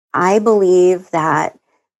I believe that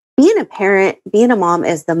being a parent, being a mom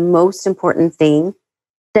is the most important thing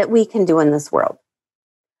that we can do in this world.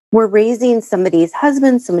 We're raising somebody's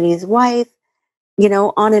husband, somebody's wife,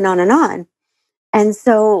 on and on and on. And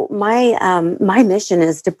so my mission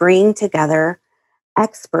is to bring together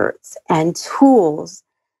experts and tools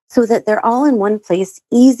so that they're all in one place,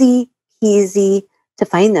 easy to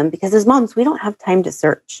find them. Because as moms, we don't have time to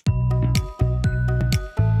search.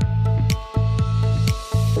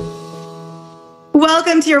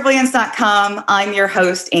 Welcome to yourbrilliance.com. I'm your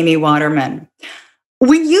host, Amy Waterman.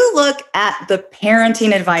 When you look at the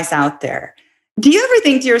parenting advice out there, do you ever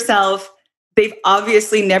think to yourself, they've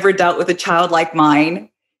obviously never dealt with a child like mine?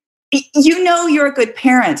 You know you're a good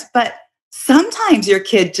parent, but sometimes your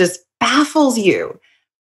kid just baffles you.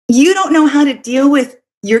 You don't know how to deal with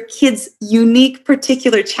your kid's unique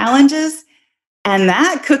particular challenges, and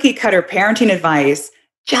that cookie cutter parenting advice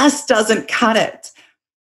just doesn't cut it.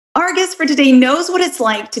 Our guest for today knows what it's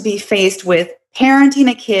like to be faced with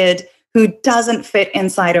parenting a kid who doesn't fit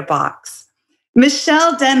inside a box.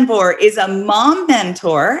 Michelle Den Boer is a mom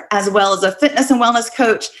mentor, as well as a fitness and wellness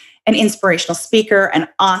coach, an inspirational speaker, an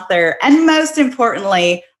author, and most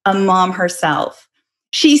importantly, a mom herself.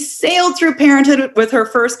 She sailed through parenthood with her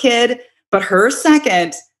first kid, but her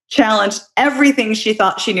second challenged everything she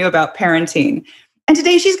thought she knew about parenting. And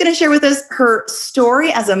today she's going to share with us her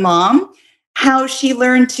story as a mom, how she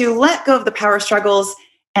learned to let go of the power struggles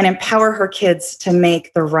and empower her kids to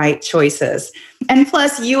make the right choices. And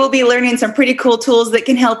plus, you will be learning some pretty cool tools that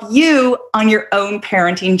can help you on your own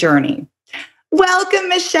parenting journey. Welcome,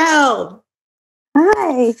 Michelle.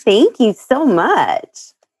 Hi, thank you so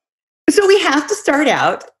much. So we have to start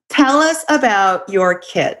out. Tell us about your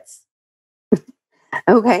kids.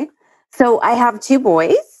 Okay, so I have two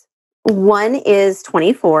boys. One is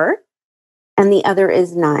 24 and the other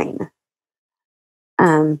is 9.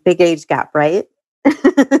 Big age gap, right?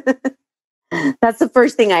 That's the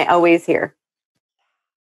first thing I always hear.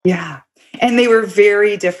 Yeah. And they were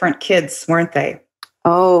very different kids, weren't they?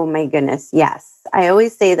 Oh my goodness. Yes. I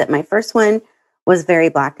always say that my first one was very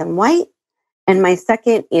black and white. And my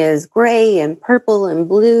second is gray and purple and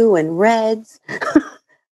blue and reds,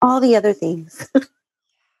 all the other things.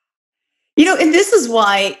 And this is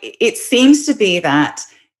why it seems to be that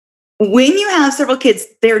when you have several kids,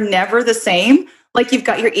 they're never the same. Like you've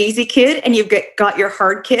got your easy kid and you've got your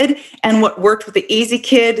hard kid, and what worked with the easy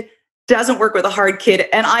kid doesn't work with a hard kid.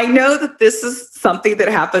 And I know that this is something that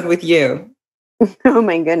happened with you. Oh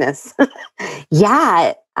my goodness.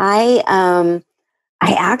 Yeah, I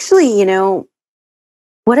actually,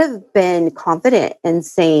 would have been confident in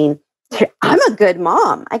saying, I'm a good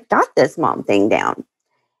mom. I got this mom thing down.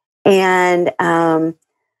 And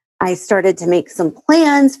I started to make some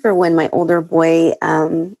plans for when my older boy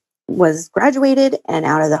was graduated and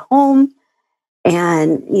out of the home.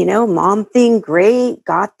 And, mom thing, great,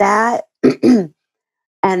 got that. And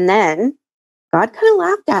then God kind of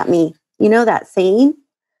laughed at me. You know that saying,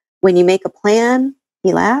 when you make a plan,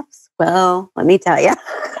 he laughs? Well, let me tell you,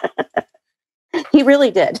 he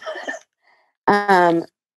really did.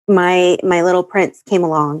 My little prince came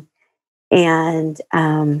along and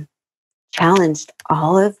challenged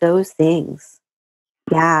all of those things.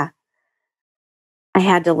 Yeah. I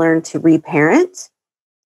had to learn to reparent.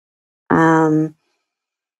 Yeah,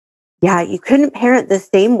 you couldn't parent the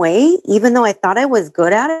same way, even though I thought I was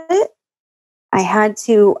good at it. I had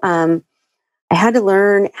to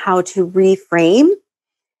learn how to reframe,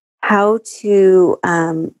 how to,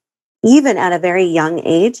 even at a very young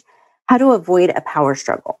age, how to avoid a power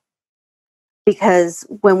struggle. Because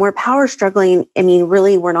when we're power struggling,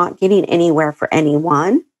 really, we're not getting anywhere for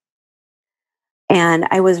anyone. And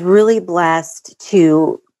I was really blessed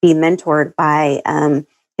to be mentored by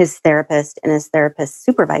his therapist and his therapist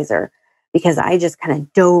supervisor, because I just kind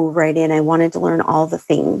of dove right in. I wanted to learn all the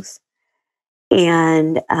things.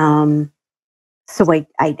 And so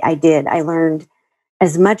I did. I learned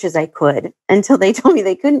as much as I could until they told me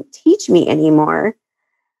they couldn't teach me anymore.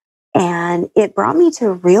 And it brought me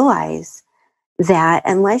to realize that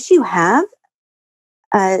unless you have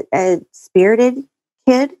a spirited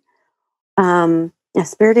kid, a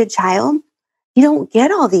spirited child, you don't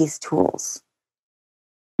get all these tools.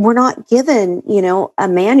 We're not given, a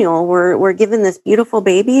manual. We're given this beautiful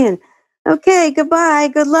baby and okay, goodbye,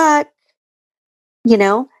 good luck,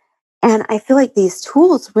 And I feel like these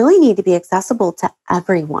tools really need to be accessible to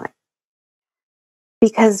everyone,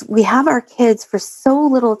 because we have our kids for so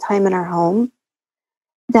little time in our home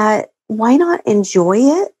that why not enjoy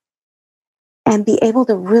it and be able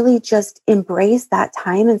to really just embrace that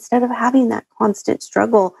time instead of having that constant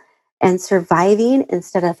struggle and surviving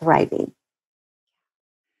instead of thriving.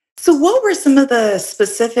 So, what were some of the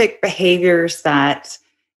specific behaviors that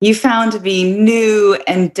you found to be new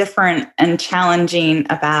and different and challenging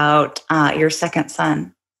about your second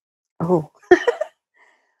son? Oh,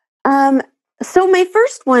 um, so my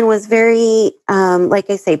first one was very,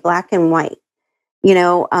 like I say, black and white. You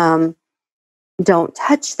know, don't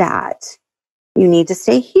touch that. You need to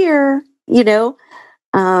stay here.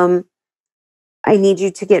 Um, I need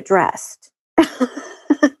you to get dressed.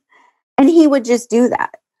 And he would just do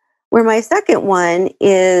that. Where my second one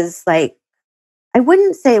is like, I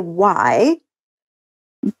wouldn't say why,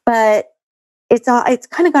 but it's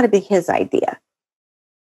kind of got to be his idea.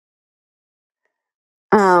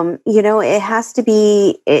 It has to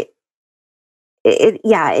be it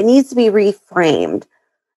needs to be reframed.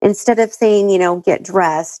 Instead of saying, get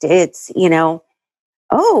dressed, it's,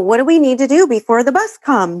 oh, what do we need to do before the bus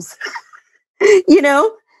comes? you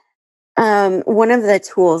know? One of the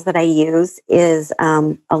tools that I use is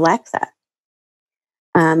Alexa.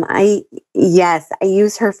 I Yes, I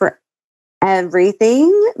use her for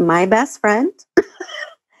everything. My best friend.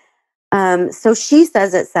 So she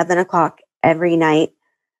says at 7 o'clock every night,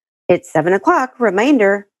 it's 7 o'clock,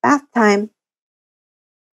 reminder, bath time.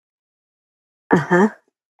 Uh-huh.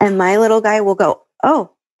 And my little guy will go,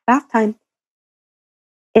 oh, bath time.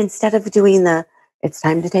 Instead of doing it's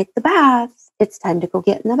time to take the bath. It's time to go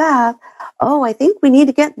get in the bath. Oh, I think we need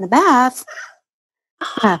to get in the bath.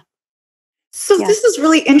 Yeah. So, Yeah. this is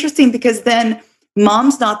really interesting because then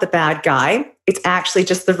mom's not the bad guy. It's actually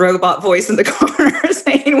just the robot voice in the corner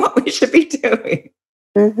saying what we should be doing.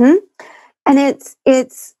 Mm-hmm. And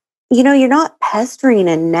it's you're not pestering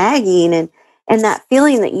and nagging and that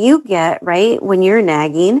feeling that you get, right, when you're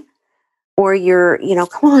nagging or you're,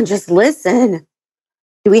 come on, just listen.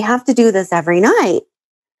 Do we have to do this every night?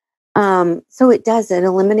 So it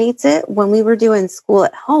eliminates it. When we were doing school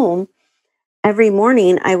at home, every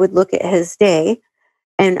morning I would look at his day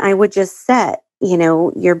and I would just set,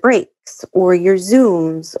 your breaks or your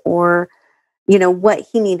Zooms or, what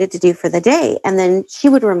he needed to do for the day. And then she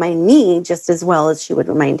would remind me just as well as she would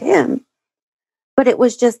remind him. But it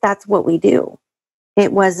was just, that's what we do.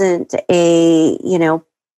 It wasn't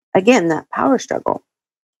again, that power struggle.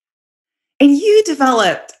 And you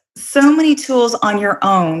developed so many tools on your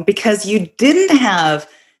own because you didn't have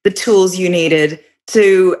the tools you needed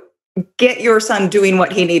to get your son doing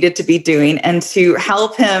what he needed to be doing and to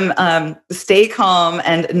help him stay calm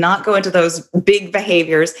and not go into those big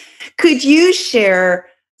behaviors. Could you share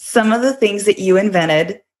some of the things that you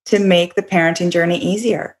invented to make the parenting journey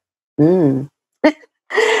easier? Mm.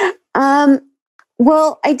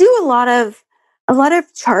 Well, I do a lot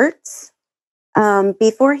of charts.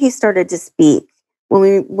 Before he started to speak,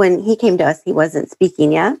 when he came to us, he wasn't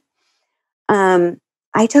speaking yet.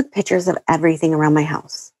 I took pictures of everything around my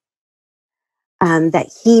house that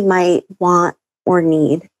he might want or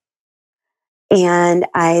need. And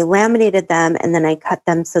I laminated them and then I cut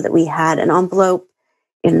them so that we had an envelope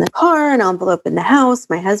in the car, an envelope in the house.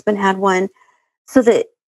 My husband had one so that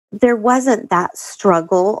there wasn't that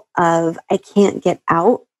struggle of I can't get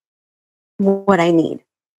out what I need.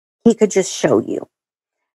 He could just show you.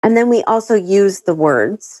 And then we also used the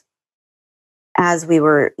words as we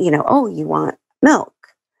were, oh, you want milk.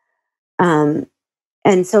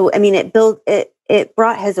 And so, I mean, it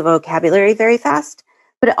brought his vocabulary very fast,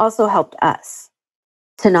 but it also helped us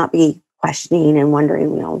to not be questioning and wondering,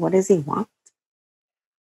 what does he want?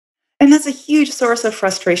 And that's a huge source of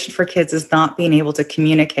frustration for kids is not being able to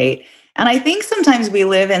communicate. And I think sometimes we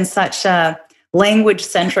live in such a language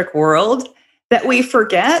centric world that we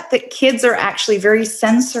forget that kids are actually very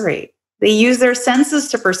sensory. They use their senses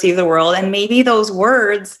to perceive the world, and maybe those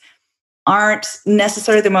words aren't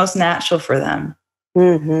necessarily the most natural for them.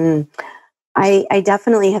 Mm-hmm. I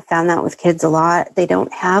definitely have found that with kids a lot. They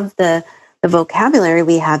don't have the vocabulary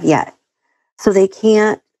we have yet. So they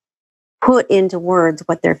can't put into words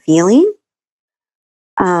what they're feeling.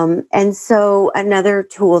 And so another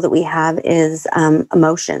tool that we have is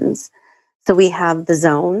emotions. So we have the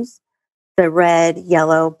zones, the red,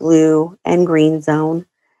 yellow, blue, and green zone.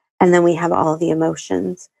 And then we have all of the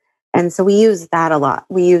emotions. And so we use that a lot.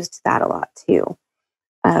 We used that a lot too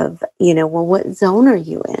of, well, what zone are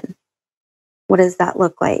you in? What does that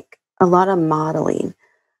look like? A lot of modeling.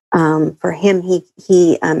 For him,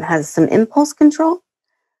 he has some impulse control.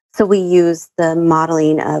 So we use the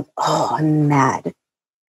modeling of, oh, I'm mad.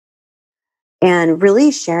 And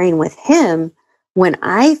really sharing with him when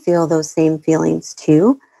I feel those same feelings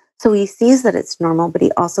too. So he sees that it's normal, but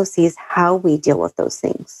he also sees how we deal with those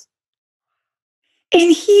things.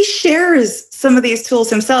 And he shares some of these tools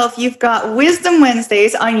himself. You've got Wisdom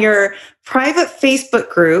Wednesdays on your private Facebook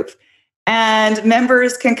group. and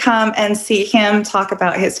members can come and see him talk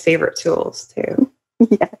about his favorite tools too.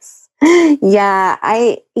 Yes. Yeah.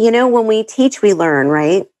 When we teach, we learn,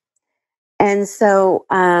 right? And so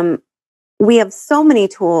we have so many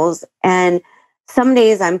tools, and some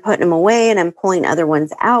days I'm putting them away and I'm pulling other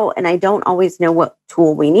ones out, and I don't always know what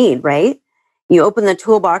tool we need, right? You open the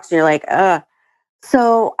toolbox and you're like, ugh.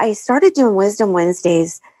 So I started doing Wisdom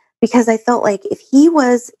Wednesdays because I felt like if he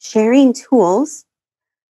was sharing tools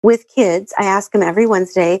with kids, I ask him every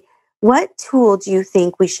Wednesday, what tool do you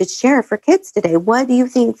think we should share for kids today? What do you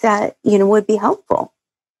think that, would be helpful?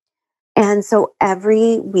 And so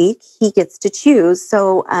every week he gets to choose.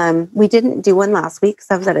 So we didn't do one last week because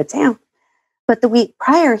I was out of town. But the week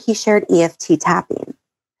prior, he shared EFT tapping.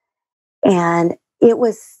 And it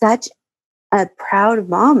was such a proud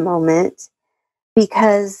mom moment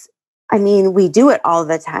because, we do it all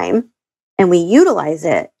the time and we utilize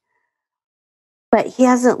it, but he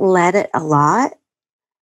hasn't led it a lot.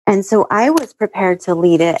 And so I was prepared to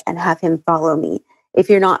lead it and have him follow me. If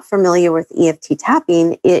you're not familiar with EFT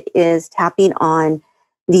tapping, it is tapping on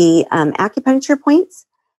the acupuncture points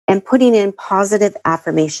and putting in positive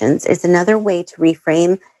affirmations. It's another way to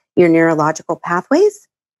reframe your neurological pathways.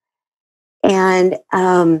 And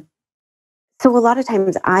so a lot of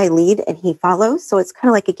times I lead and he follows. So it's kind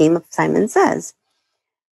of like a game of Simon Says.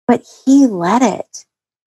 But he led it.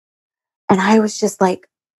 And I was just like,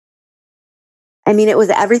 it was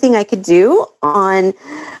everything I could do on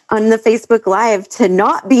the Facebook Live to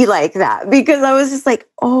not be like that, because I was just like,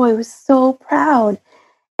 oh, I was so proud.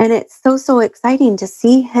 And it's so exciting to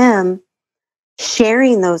see him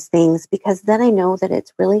sharing those things, because then I know that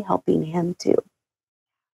it's really helping him too.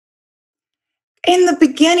 In the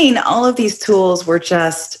beginning, all of these tools were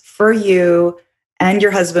just for you and your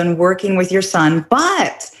husband working with your son.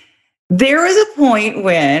 But there was a point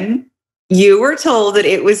when you were told that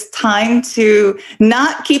it was time to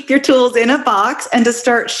not keep your tools in a box and to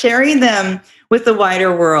start sharing them with the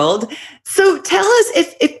wider world. So tell us,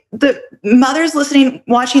 if the mothers listening,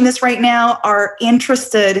 watching this right now are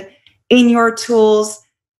interested in your tools,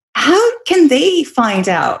 how can they find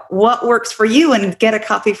out what works for you and get a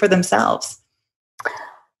copy for themselves?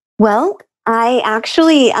 Well, I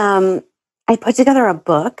actually, I put together a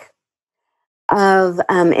book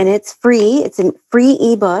and it's free. It's a free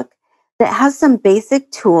ebook that has some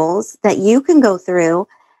basic tools that you can go through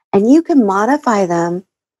and you can modify them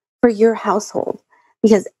for your household,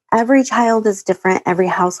 because every child is different. Every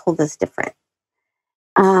household is different.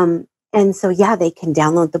 And so, yeah, they can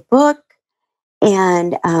download the book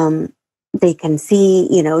and they can see,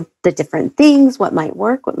 the different things, what might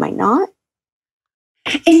work, what might not.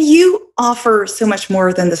 And you offer so much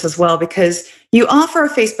more than this as well, because you offer a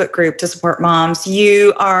Facebook group to support moms.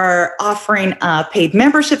 You are offering a paid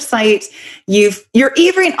membership site. You're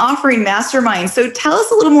even offering masterminds. So tell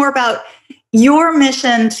us a little more about your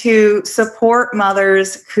mission to support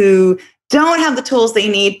mothers who don't have the tools they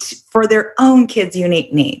need for their own kids'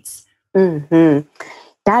 unique needs. Mm-hmm.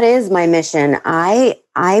 That is my mission. I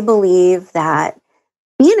believe that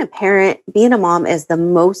being a parent, being a mom is the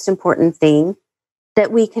most important thing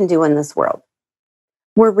that we can do in this world.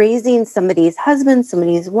 We're raising somebody's husband,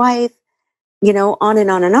 somebody's wife, on and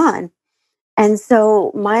on and on. And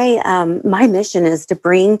so my mission is to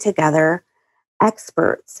bring together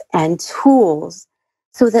experts and tools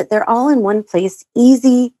so that they're all in one place,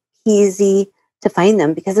 easy peasy to find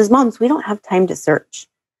them. Because as moms, we don't have time to search.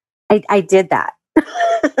 I did that.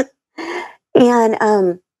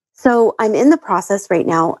 And so I'm in the process right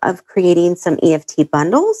now of creating some EFT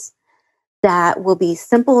bundles that will be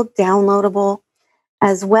simple, downloadable,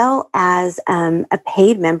 as well as a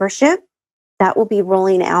paid membership that will be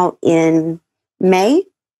rolling out in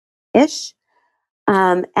May-ish.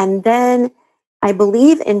 And then I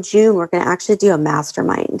believe in June, we're going to actually do a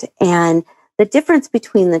mastermind. And the difference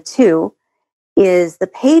between the two is the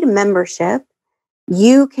paid membership.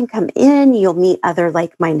 You can come in, you'll meet other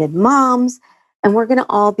like-minded moms, and we're going to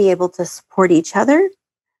all be able to support each other,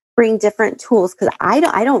 bring different tools, because I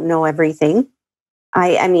don't know everything.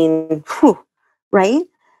 I mean, right?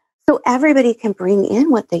 So everybody can bring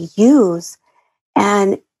in what they use,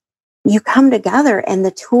 and you come together, and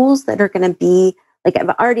the tools that are going to be, like, I've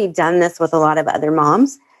already done this with a lot of other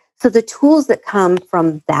moms. So the tools that come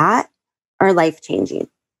from that are life-changing.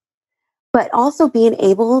 But also being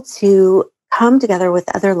able to come together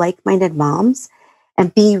with other like-minded moms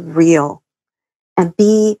and be real and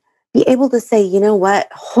be able to say, you know what?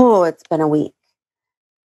 Oh, it's been a week.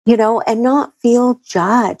 And not feel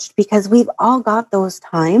judged, because we've all got those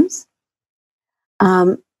times.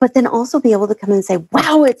 But then also be able to come and say,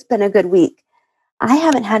 wow, it's been a good week. I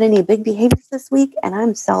haven't had any big behaviors this week, and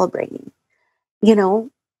I'm celebrating. you know,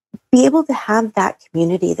 be able to have that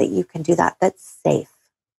community that you can do that, that's safe.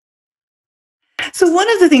 So one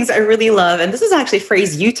of the things I really love, and this is actually a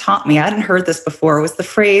phrase you taught me, I hadn't heard this before, was the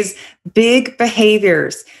phrase big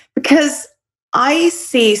behaviors. Because I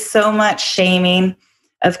see so much shaming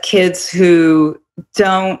of kids who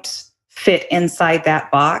don't fit inside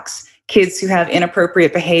that box, kids who have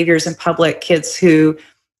inappropriate behaviors in public, kids who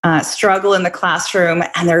struggle in the classroom.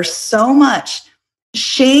 And there's so much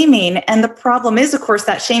shaming. And the problem is, of course,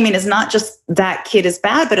 that shaming is not just that kid is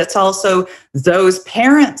bad, but it's also those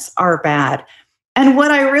parents are bad. And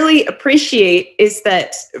what I really appreciate is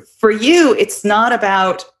that for you, it's not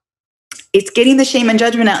about, it's getting the shame and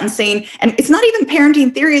judgment out and saying, and it's not even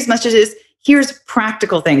parenting theory as much as it is, here's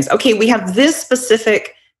practical things. Okay, we have this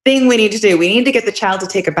specific thing we need to do. We need to get the child to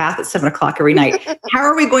take a bath at 7 o'clock every night. How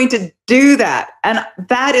are we going to do that? And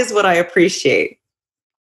that is what I appreciate.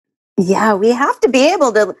 Yeah, we have to be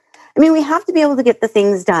able to, we have to be able to get the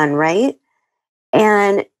things done, right?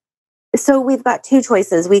 And so we've got two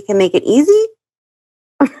choices. We can make it easy,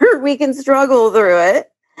 or we can struggle through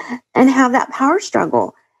it and have that power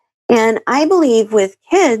struggle. And I believe with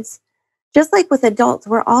kids, just like with adults,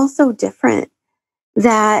 we're all so different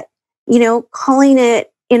that, calling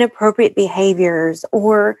it inappropriate behaviors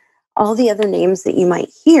or all the other names that you might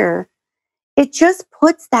hear, it just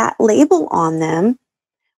puts that label on them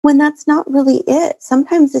when that's not really it.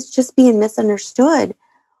 Sometimes it's just being misunderstood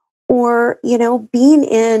or, being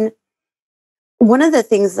in one of the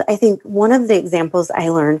things, I think one of the examples I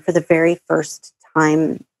learned for the very first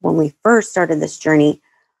time when we first started this journey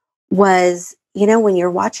was, when you're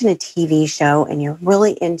watching a TV show and you're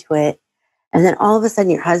really into it, and then all of a sudden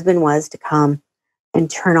your husband was to come and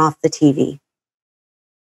turn off the TV.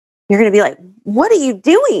 You're going to be like, what are you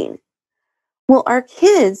doing? Well, our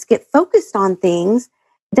kids get focused on things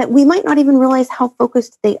that we might not even realize how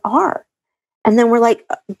focused they are. And then we're like,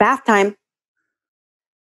 bath time.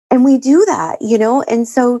 And we do that, and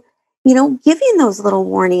so, giving those little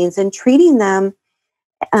warnings and treating them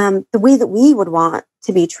the way that we would want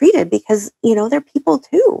to be treated, because, they're people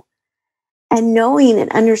too. And knowing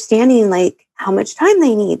and understanding like how much time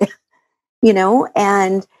they need,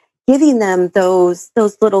 and giving them those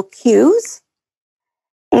little cues.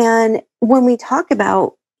 And when we talk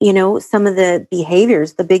about, some of the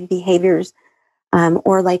behaviors, the big behaviors,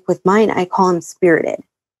 or like with mine, I call him spirited.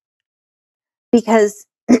 Because,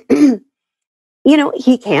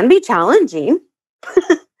 he can be challenging,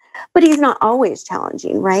 but he's not always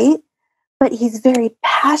challenging, right? But he's very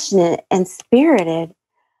passionate and spirited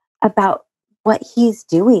about what he's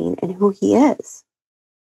doing and who he is.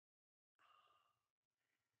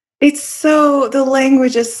 The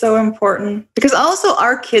language is so important because also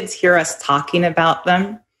our kids hear us talking about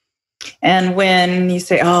them. And when you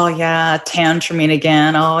say, oh yeah, tantruming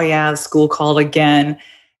again, oh yeah, school called again,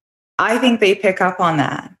 I think they pick up on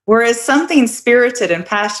that. Whereas something spirited and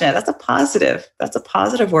passionate, that's a positive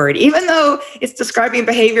word. Even though it's describing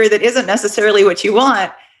behavior that isn't necessarily what you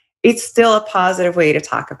want, it's still a positive way to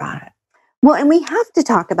talk about it. Well, and we have to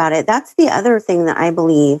talk about it. That's the other thing that I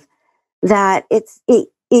believe, that it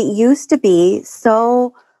used to be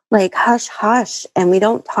so like hush hush, and we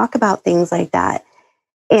don't talk about things like that.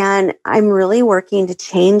 And I'm really working to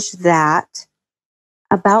change that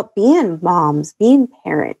about being moms, being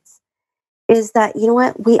parents, is that,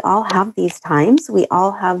 what, we all have these times, we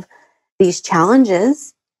all have these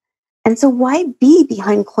challenges. And so why be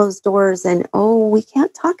behind closed doors and, oh, we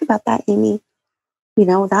can't talk about that, Amy,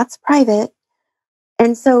 that's private.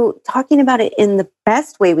 And so talking about it in the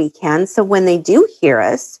best way we can. So when they do hear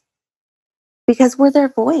us, because we're their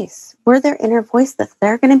voice, we're their inner voice that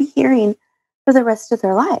they're going to be hearing for the rest of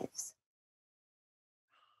their lives.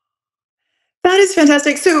 That is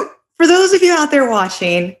fantastic. So for those of you out there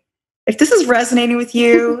watching, if this is resonating with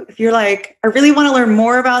you, if you're like, I really want to learn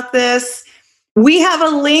more about this, we have a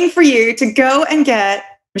link for you to go and get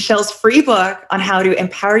Michelle's free book on how to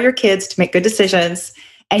empower your kids to make good decisions.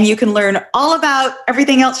 And you can learn all about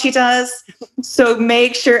everything else she does. So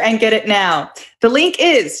make sure and get it now. The link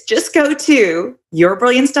is, just go to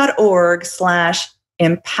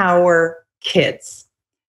yourbrilliance.org/empowerkids.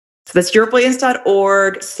 So that's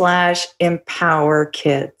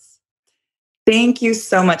yourbrilliance.org/empowerkids. Thank you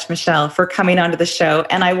so much, Michelle, for coming onto the show.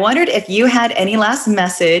 And I wondered if you had any last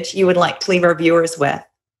message you would like to leave our viewers with.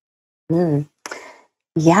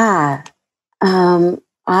 Yeah.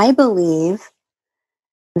 I believe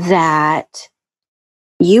that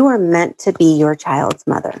you are meant to be your child's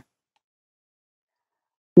mother.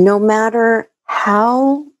 No matter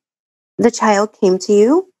how the child came to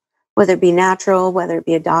you, whether it be natural, whether it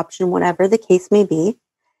be adoption, whatever the case may be,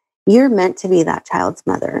 You're meant to be that child's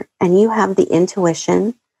mother, and you have the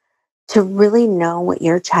intuition to really know what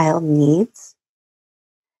your child needs.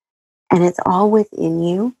 And it's all within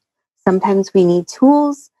you. Sometimes we need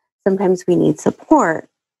tools, sometimes we need support,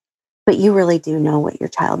 but you really do know what your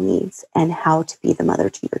child needs and how to be the mother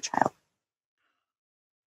to your child.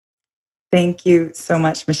 Thank you so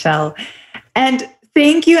much, Michelle. And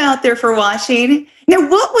thank you out there for watching. Now,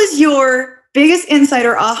 what was your biggest insight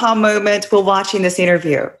or aha moment while watching this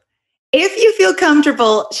interview? If you feel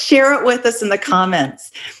comfortable, share it with us in the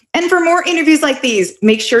comments. And for more interviews like these,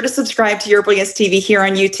 make sure to subscribe to Your Brilliance TV here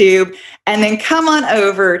on YouTube, and then come on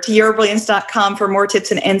over to yourbrilliance.com for more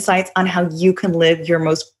tips and insights on how you can live your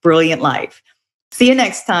most brilliant life. See you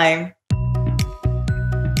next time.